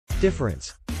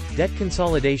Difference. Debt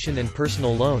consolidation and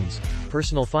personal loans,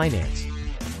 personal finance.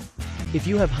 If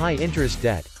you have high interest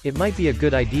debt, it might be a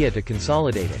good idea to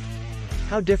consolidate it.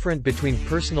 How different between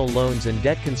personal loans and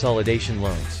debt consolidation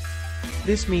loans?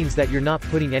 This means that you're not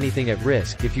putting anything at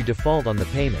risk if you default on the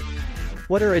payment.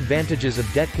 What are advantages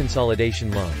of debt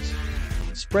consolidation loans?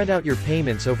 Spread out your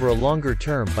payments over a longer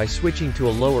term by switching to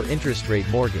a lower interest rate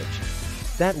mortgage.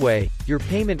 That way, your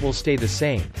payment will stay the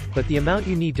same, but the amount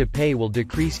you need to pay will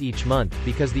decrease each month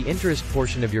because the interest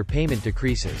portion of your payment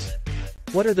decreases.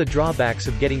 What are the drawbacks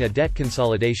of getting a debt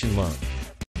consolidation loan?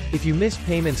 If you miss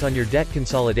payments on your debt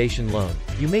consolidation loan,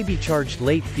 you may be charged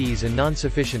late fees and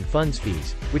non-sufficient funds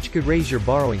fees, which could raise your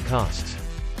borrowing costs.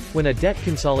 When a debt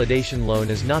consolidation loan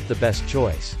is not the best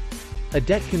choice. A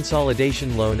debt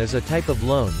consolidation loan is a type of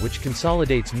loan which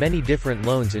consolidates many different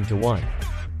loans into one.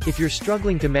 If you're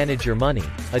struggling to manage your money,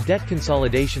 a debt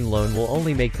consolidation loan will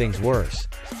only make things worse.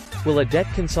 Will a debt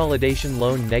consolidation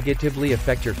loan negatively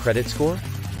affect your credit score?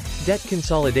 Debt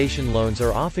consolidation loans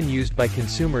are often used by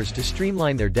consumers to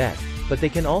streamline their debt, but they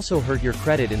can also hurt your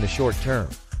credit in the short term.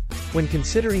 When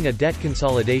considering a debt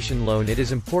consolidation loan, it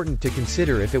is important to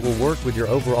consider if it will work with your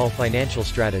overall financial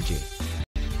strategy.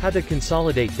 How to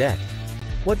consolidate debt.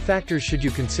 What factors should you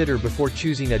consider before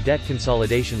choosing a debt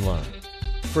consolidation loan?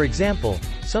 For example,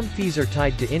 some fees are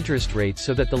tied to interest rates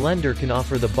so that the lender can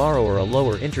offer the borrower a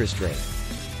lower interest rate.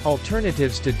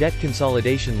 Alternatives to debt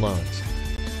consolidation loans.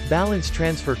 Balance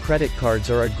transfer credit cards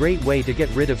are a great way to get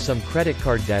rid of some credit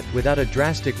card debt without a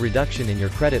drastic reduction in your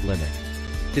credit limit.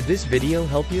 Did this video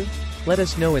help you? Let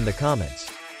us know in the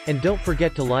comments. And don't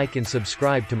forget to like and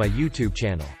subscribe to my YouTube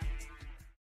channel.